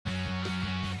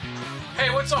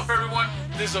what's up, everyone?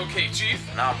 This is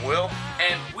Okchief420, And I'm Will.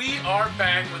 and we are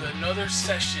back with another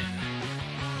session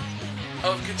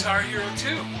of Guitar Hero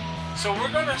 2. So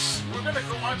we're gonna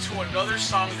go on to another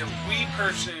song that we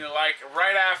personally like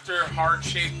right after Heart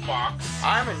Shaped Box.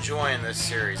 I'm enjoying this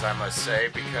series, I must say,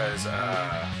 because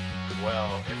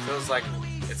well, it feels like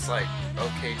it's like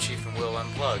Okchief and Will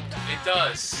unplugged. It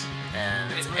does.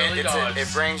 And it really does.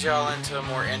 It brings y'all into a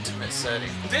more intimate setting.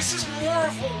 This is more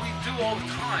of what we do all the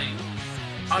time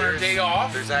on our day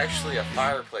off. There's actually a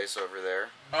fireplace over there.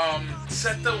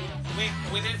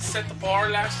 We didn't set the bar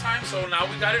last time, so now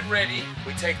we got it ready.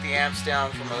 We take the amps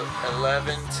down from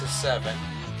 11 to 7.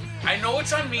 I know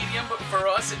it's on medium, but for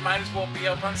us, it might as well be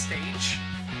up on stage.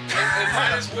 It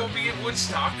might as well be at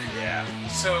Woodstock. Yeah.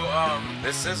 So,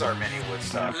 this is our mini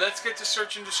Woodstock. let's get to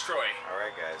Search and Destroy.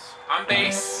 Alright, guys. I'm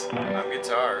bass. I'm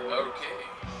guitar. Okay.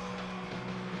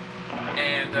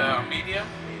 And, medium.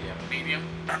 Medium.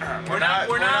 We're not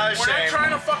trying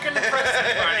to fucking impress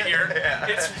anybody here. Yeah.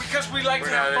 It's because we like to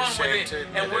have fun with it,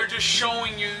 and we're just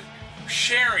showing you,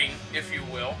 sharing, if you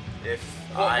will,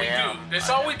 what we do. That's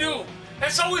all we do.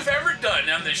 That's all we've ever done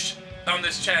on this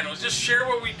channel. Is just share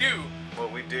what we do.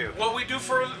 What we do. What we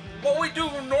do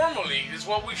normally is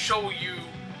what we show you.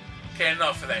 Okay,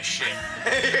 enough of that shit.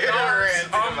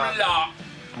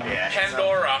 Yeah.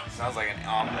 Pandora. Sounds like an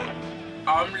omelet.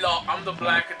 I'm the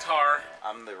black guitar.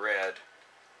 I'm the red.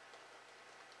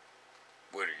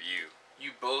 What are you?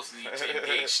 You both need to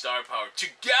engage star power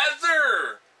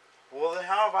together. Well, then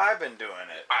how have I been doing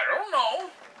it? I don't know.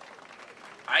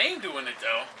 I ain't doing it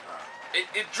though.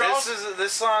 It draws.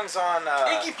 This song's on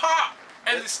Iggy Pop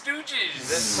and the Stooges.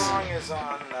 This song is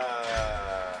on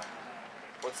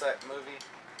what's that movie?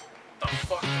 The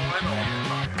fuck do I know what you're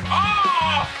talking about?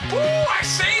 Oh! Woo! I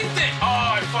saved it!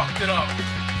 Oh, I fucked it up.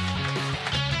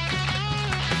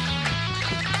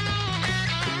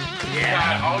 Yeah.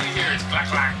 God, all you hear is clack,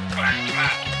 clack, clack,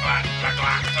 clack, clack, clack,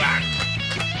 clack, clack.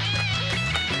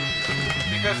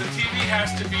 Because the TV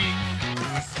has to be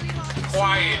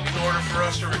quiet in order for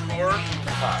us to record.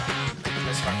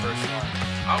 This is my first one.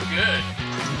 I'm good.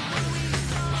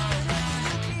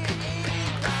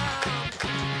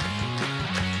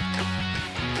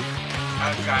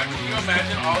 Oh God, can you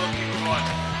imagine all the people going,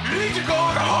 you need to go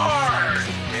hard!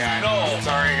 Yeah, no. It's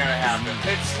already gonna happen.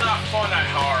 It's not fun at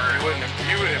hard.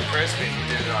 You would impress me if you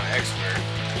did it on Expert.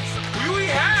 We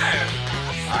have!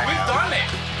 We've done it.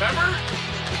 Remember?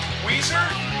 Weezer?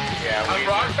 Yeah, on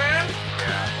Rock Band?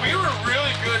 Yeah. We were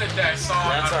really good at that song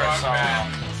on Rock Band.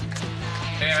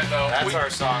 And that's our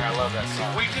song. I love that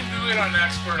song. We can do it on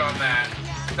Expert on that.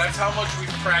 That's how much we've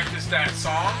practiced that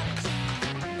song.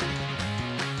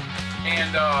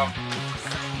 And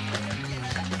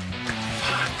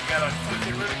fuck, you gotta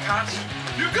fucking really concentrate.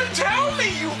 You can tell me,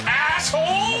 you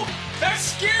asshole! That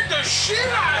scared the shit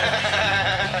out of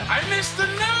me! I missed the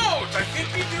note! I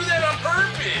think you do that on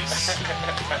purpose!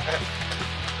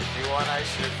 You want I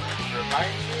should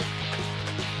remind you?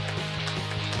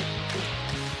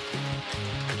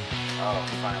 Oh,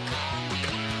 finally.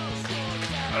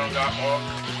 I don't got more.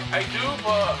 I do,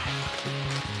 but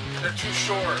they're too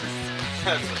short.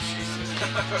 That's what she said.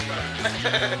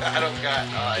 I don't got,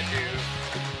 I do.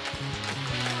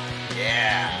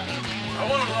 Yeah. I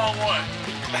want a long one.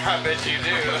 I bet you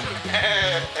do.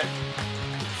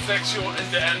 Sexual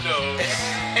innuendos.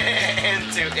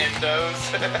 Into endos.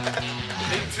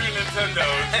 Into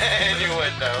Nintendos.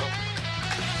 Innuendo.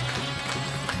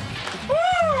 Woo!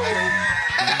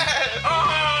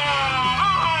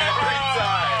 Every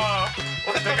time.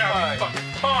 What the fuck? Fucking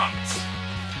pumped.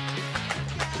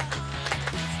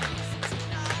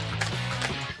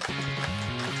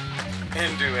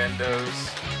 Innuendos.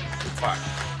 Fuck.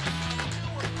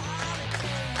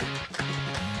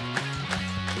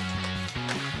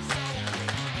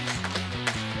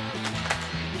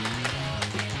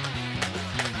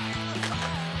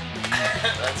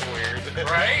 That's weird.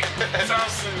 Right? It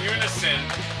sounds in unison.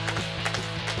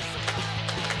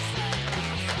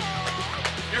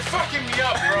 You're fucking me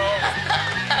up, bro.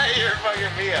 You're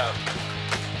fucking me up.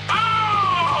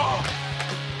 Oh!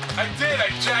 I did. I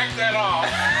jacked that off.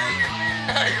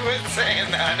 I quit saying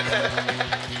that.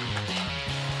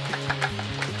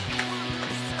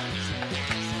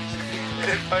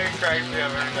 It fucking cracks me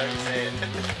up every time you say it.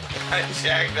 I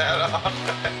jacked that off.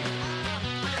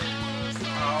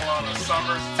 All on a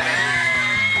summer's day.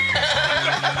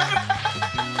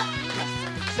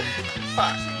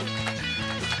 Fuck.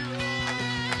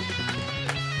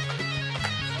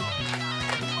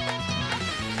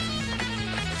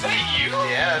 Is that you?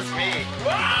 Yeah, it's me.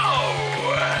 Wow!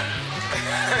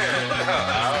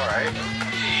 Alright.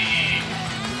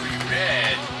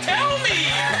 Red. Tell me!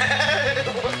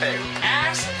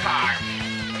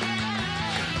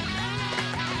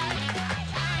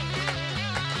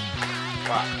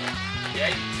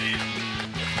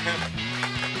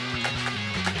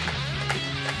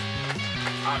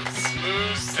 I'm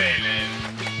smooth sailing.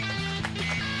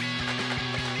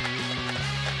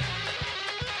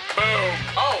 Boom.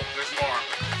 Oh, there's more.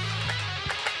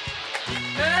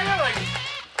 Man, I got like...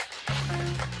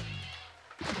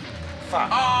 Fuck.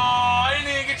 Oh, I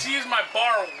didn't even get to use my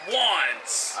bar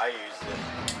once. I used it.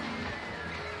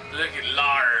 Look at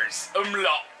Lars.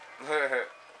 Umlaut.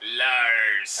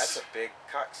 Lars. That's a big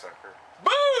cocksucker.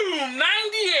 Boom!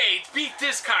 98. Beat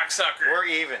this cocksucker. We're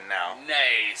even now.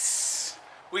 Nice.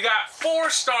 We got 4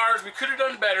 stars. We could have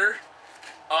done better.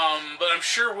 But I'm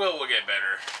sure Will get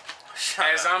better.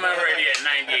 As I'm already at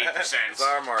 98%.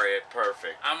 I'm already at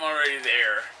perfect. I'm already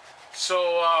there.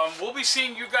 So we'll be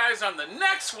seeing you guys on the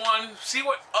next one. See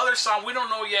what other song. We don't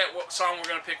know yet what song we're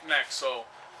going to pick next. So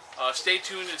stay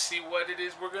tuned and see what it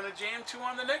is we're going to jam to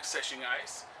on the next session,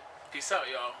 guys. Peace out,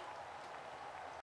 y'all.